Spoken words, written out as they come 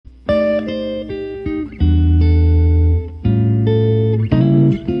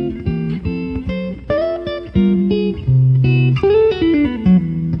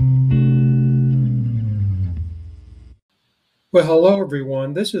Well, hello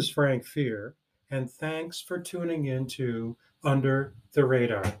everyone. This is Frank Fear, and thanks for tuning in to Under the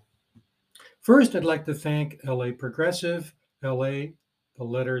Radar. First, I'd like to thank LA Progressive, LA, the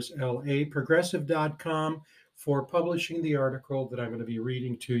letters LA, progressive.com, for publishing the article that I'm going to be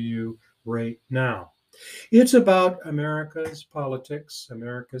reading to you right now. It's about America's politics,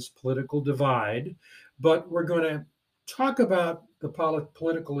 America's political divide, but we're going to talk about the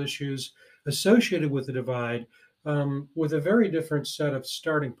political issues associated with the divide with a very different set of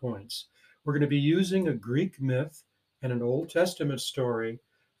starting points. We're going to be using a Greek myth and an Old Testament story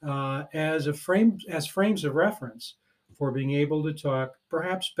as frames of reference for being able to talk,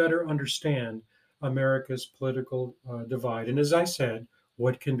 perhaps better understand America's political divide. And as I said,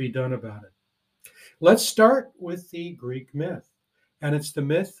 what can be done about it? Let's start with the Greek myth, and it's the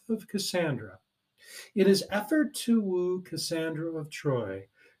myth of Cassandra. In his effort to woo Cassandra of Troy,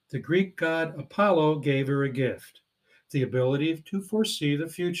 the Greek god Apollo gave her a gift, the ability to foresee the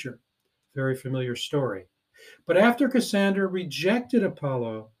future. Very familiar story. But after Cassandra rejected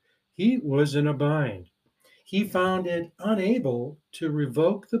Apollo, he was in a bind. He found it unable to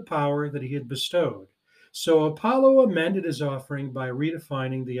revoke the power that he had bestowed. So Apollo amended his offering by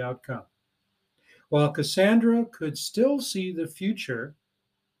redefining the outcome. While Cassandra could still see the future,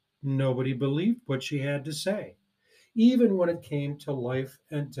 nobody believed what she had to say, even when it came to life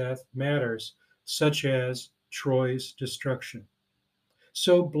and death matters, such as Troy's destruction.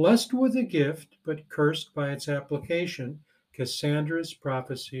 So, blessed with a gift, but cursed by its application, Cassandra's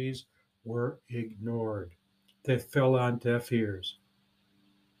prophecies were ignored. They fell on deaf ears.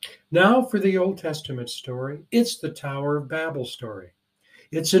 Now, for the Old Testament story, it's the Tower of Babel story.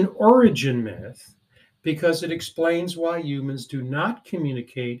 It's an origin myth because it explains why humans do not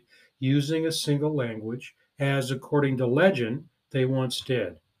communicate using a single language, as according to legend, they once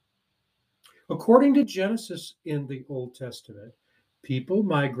did. According to Genesis in the Old Testament, people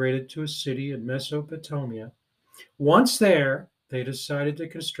migrated to a city in Mesopotamia. Once there, they decided to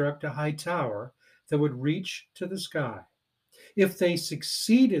construct a high tower that would reach to the sky. If they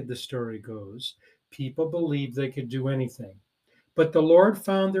succeeded, the story goes, people believed they could do anything. But the Lord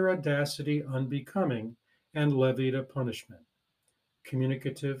found their audacity unbecoming and levied a punishment: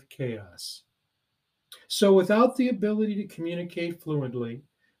 communicative chaos. So, without the ability to communicate fluently,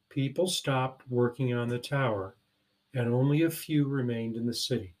 people stopped working on the tower, and only a few remained in the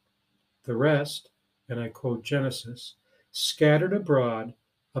city. The rest, and I quote Genesis, scattered abroad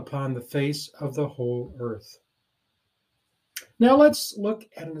upon the face of the whole earth. Now, let's look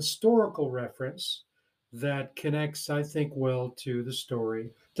at an historical reference that connects, I think, well to the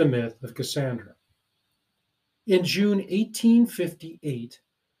story, the myth of Cassandra. In June 1858,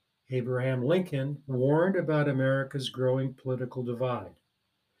 Abraham Lincoln warned about America's growing political divide.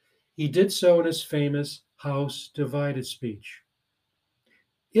 He did so in his famous House Divided speech.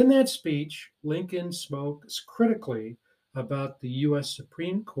 In that speech, Lincoln spoke critically about the U.S.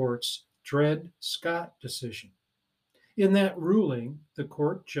 Supreme Court's Dred Scott decision. In that ruling, the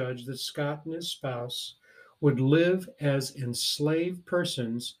court judged that Scott and his spouse would live as enslaved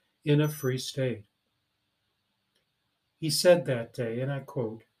persons in a free state. He said that day, and I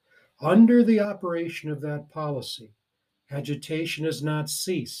quote, "Under the operation of that policy, agitation has not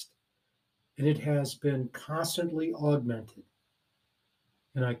ceased, and it has been constantly augmented."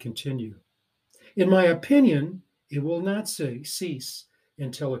 And I continue, "In my opinion, it will not cease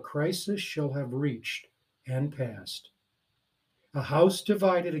until a crisis shall have reached and passed. A house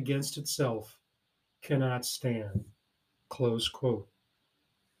divided against itself cannot stand." Close quote.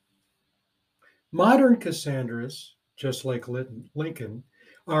 Modern Cassandras, just like Lincoln,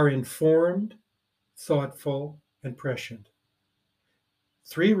 are informed, thoughtful, and prescient.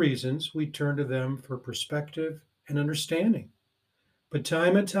 Three reasons we turn to them for perspective and understanding. But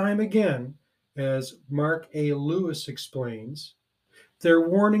time and time again, as Mark A. Lewis explains, their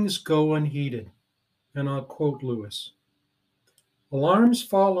warnings go unheeded. And I'll quote Lewis: "Alarms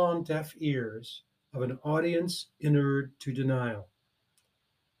fall on deaf ears of an audience inured to denial."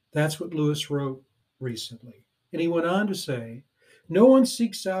 That's what Lewis wrote recently. And he went on to say, "No one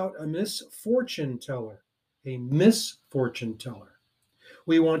seeks out a misfortune teller, a misfortune teller.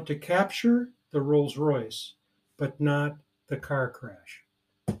 We want to capture the Rolls Royce, but not the car crash."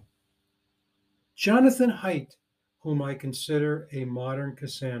 Jonathan Haidt, whom I consider a modern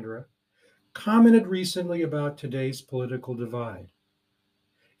Cassandra, commented recently about today's political divide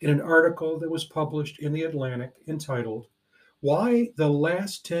in an article that was published in The Atlantic entitled, "Why the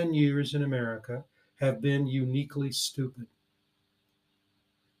Last 10 Years in America Have Been Uniquely Stupid."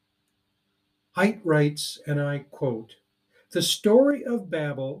 Haidt writes, and I quote, "The story of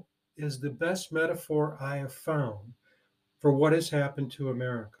Babel is the best metaphor I have found for what has happened to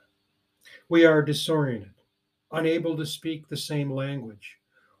America. We are disoriented, unable to speak the same language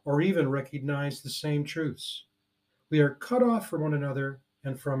or even recognize the same truths. We are cut off from one another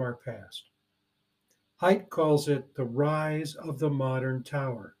and from our past. Haidt calls it the rise of the modern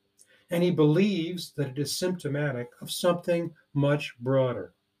tower, and he believes that it is symptomatic of something much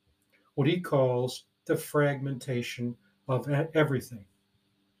broader, what he calls the fragmentation of everything.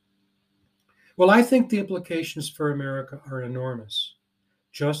 Well, I think the implications for America are enormous,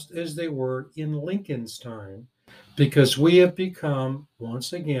 just as they were in Lincoln's time, because we have become,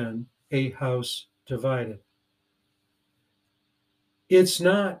 once again, a house divided. It's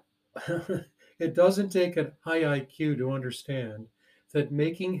not, it doesn't take a high IQ to understand that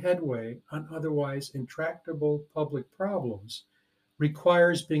making headway on otherwise intractable public problems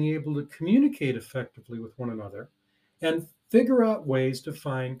requires being able to communicate effectively with one another and figure out ways to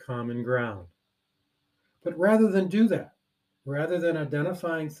find common ground. But rather than do that, rather than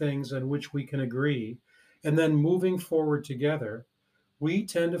identifying things on which we can agree and then moving forward together, we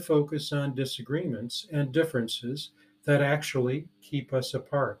tend to focus on disagreements and differences that actually keep us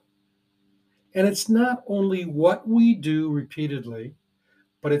apart. And it's not only what we do repeatedly,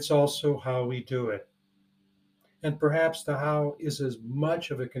 but it's also how we do it. And perhaps the how is as much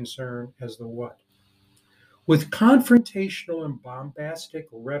of a concern as the what. With confrontational and bombastic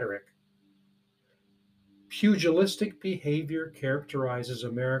rhetoric, pugilistic behavior characterizes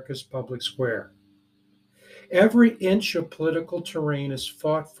America's public square. Every inch of political terrain is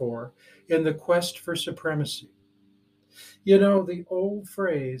fought for in the quest for supremacy. You know, the old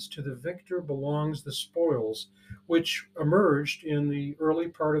phrase, to the victor belongs the spoils, which emerged in the early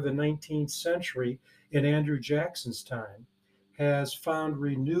part of the 19th century in Andrew Jackson's time, has found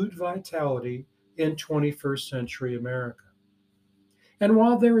renewed vitality in 21st century America. And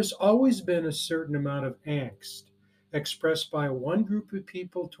while there has always been a certain amount of angst expressed by one group of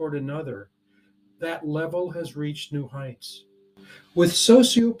people toward another, that level has reached new heights. With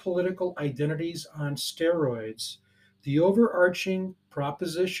socio-political identities on steroids, the overarching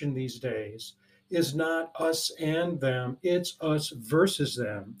proposition these days is not us and them, it's us versus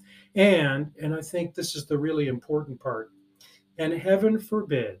them. And I think this is the really important part, and heaven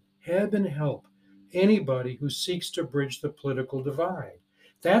forbid, heaven help anybody who seeks to bridge the political divide.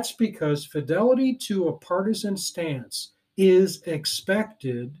 That's because fidelity to a partisan stance is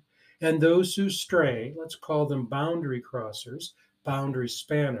expected, and those who stray, let's call them boundary crossers, boundary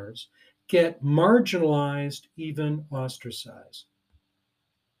spanners, get marginalized, even ostracized.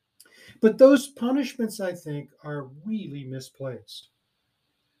 But those punishments, I think, are really misplaced.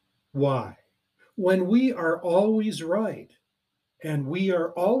 Why? When we are always right, and we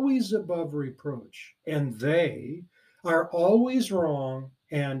are always above reproach, and they are always wrong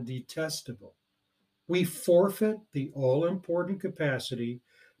and detestable, we forfeit the all important capacity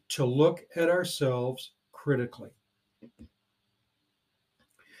to look at ourselves critically.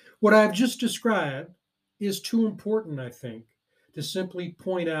 What I've just described is too important, I think, to simply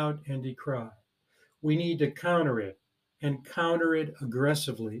point out and decry. We need to counter it and counter it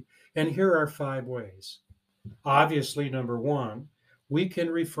aggressively. And here are 5 ways. Obviously, number one, we can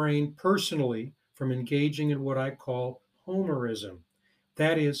refrain personally from engaging in what I call homerism.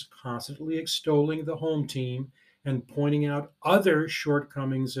 That is, constantly extolling the home team and pointing out other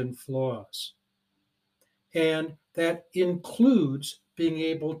shortcomings and flaws. And that includes being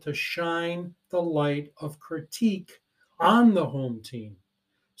able to shine the light of critique on the home team.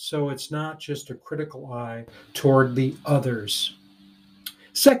 So it's not just a critical eye toward the others.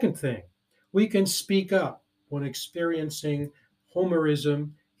 Second thing, we can speak up when experiencing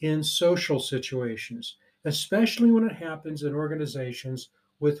homerism in social situations, especially when it happens in organizations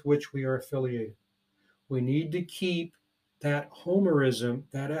with which we are affiliated. We need to keep that homerism,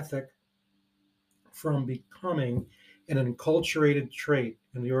 that ethic, from becoming an enculturated trait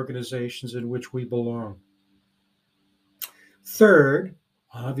in the organizations in which we belong. Third,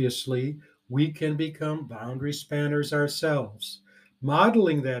 obviously, we can become boundary spanners ourselves,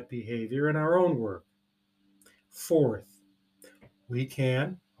 modeling that behavior in our own work. Fourth, we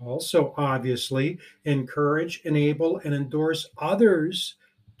can also obviously encourage, enable, and endorse others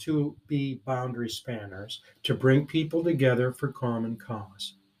to be boundary spanners, to bring people together for common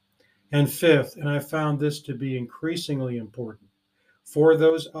cause. And fifth, and I found this to be increasingly important, for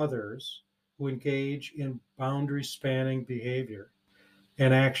those others who engage in boundary spanning behavior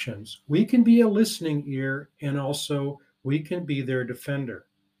and actions, we can be a listening ear and also we can be their defender.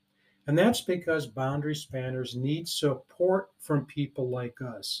 And that's because boundary spanners need support from people like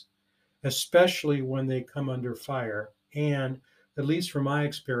us, especially when they come under fire. And, at least from my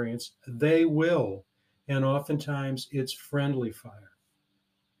experience, they will and oftentimes it's friendly fire.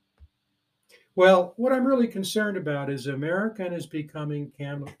 Well, what I'm really concerned about is America is becoming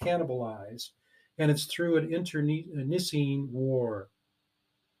cannibalized, and it's through an internecine war.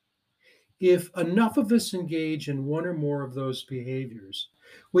 If enough of us engage in one or more of those behaviors,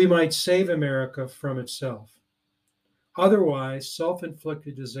 we might save America from itself. Otherwise, self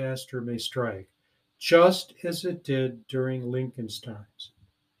inflicted disaster may strike, just as it did during Lincoln's times.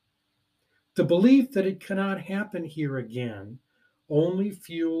 The belief that it cannot happen here again only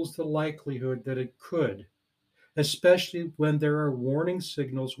fuels the likelihood that it could, especially when there are warning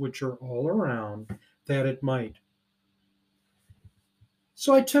signals which are all around that it might.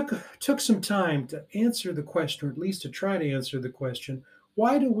 So I took some time to answer the question, or at least to try to answer the question,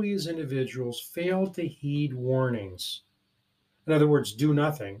 why do we as individuals fail to heed warnings? In other words, do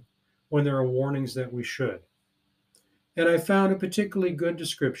nothing when there are warnings that we should. And I found a particularly good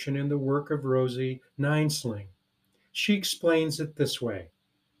description in the work of Rosie Ninesling. She explains it this way: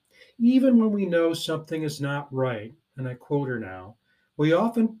 even when we know something is not right, and I quote her now, we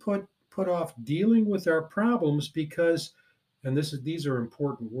often put off dealing with our problems because, and these are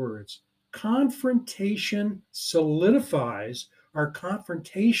important words, confrontation solidifies our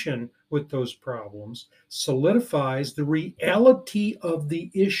confrontation with those problems, solidifies the reality of the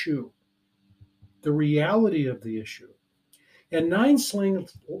issue. The reality of the issue. And Nine Sling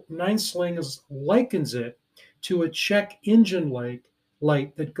likens it to a check engine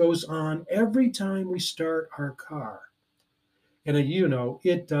light that goes on every time we start our car. And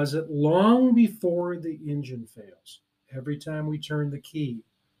it does it long before the engine fails. Every time we turn the key,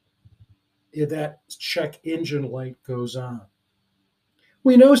 that check engine light goes on.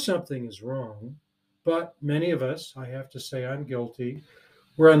 We know something is wrong, but many of us, I have to say I'm guilty,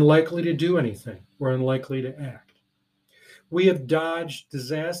 we're unlikely to do anything. We're unlikely to act. We have dodged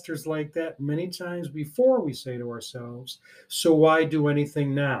disasters like that many times before, we say to ourselves, so why do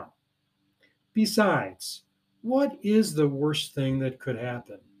anything now? Besides, what is the worst thing that could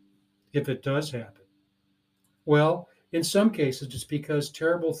happen if it does happen? Well, in some cases, it's because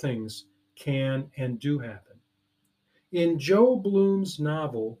terrible things can and do happen. In Joe Bloom's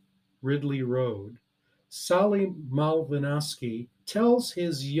novel, Ridley Road, Sally Malvinovsky tells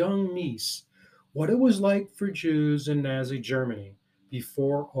his young niece what it was like for Jews in Nazi Germany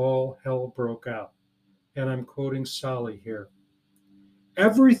before all hell broke out. And I'm quoting Sally here.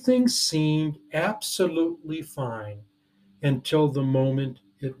 Everything seemed absolutely fine until the moment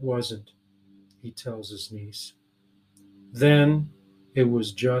it wasn't, he tells his niece. Then it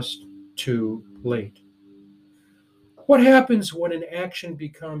was just too late. What happens when an action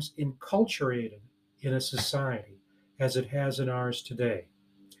becomes enculturated in a society, as it has in ours today?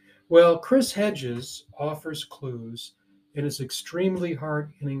 Well, Chris Hedges offers clues in his extremely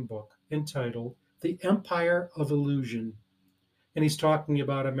hard-hitting book entitled The Empire of Illusion. And he's talking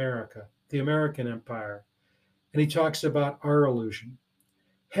about America, the American empire. And he talks about our illusion.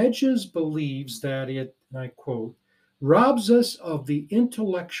 Hedges believes that it, and I quote, robs us of the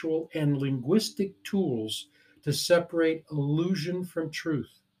intellectual and linguistic tools to separate illusion from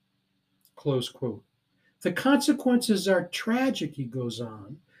truth. Close quote. The consequences are tragic, he goes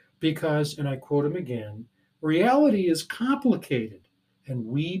on, because, and I quote him again, reality is complicated and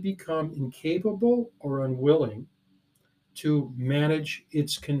we become incapable or unwilling to manage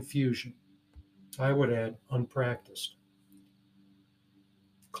its confusion. I would add, unpracticed.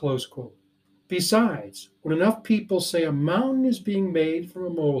 Close quote. Besides, when enough people say a mountain is being made from a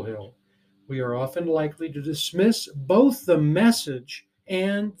molehill, we are often likely to dismiss both the message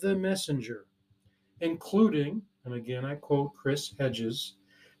and the messenger, including, and again I quote Chris Hedges,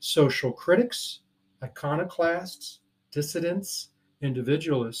 social critics, iconoclasts, dissidents,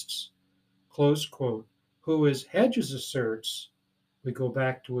 individualists, close quote, who, as Hedges asserts, we go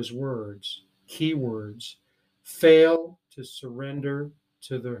back to his words, key words, fail to surrender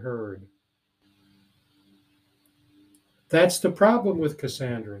to the herd. That's the problem with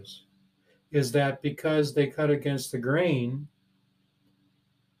Cassandras, is that because they cut against the grain,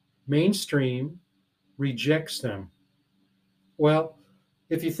 mainstream rejects them. Well,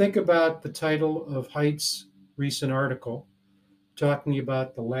 if you think about the title of Haidt's recent article, talking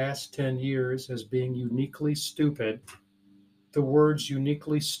about the last 10 years as being uniquely stupid, the words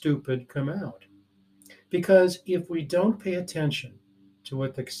uniquely stupid come out. Because if we don't pay attention to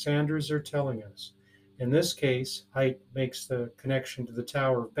what the Cassandras are telling us, in this case, Haidt makes the connection to the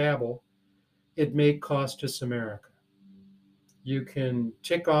Tower of Babel, it may cost us America. You can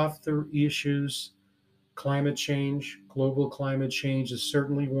tick off the issues. Climate change, global climate change is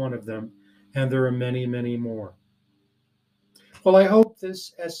certainly one of them, and there are many, many more. Well, I hope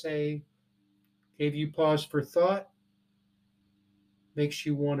this essay gave you pause for thought, makes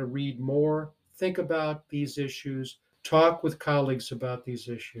you want to read more, think about these issues, talk with colleagues about these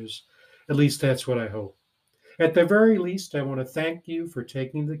issues. At least that's what I hope. At the very least, I want to thank you for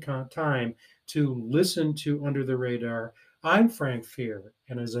taking the time to listen to Under the Radar. I'm Frank Fear,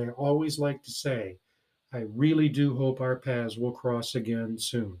 and as I always like to say, I really do hope our paths will cross again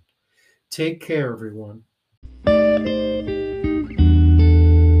soon. Take care, everyone.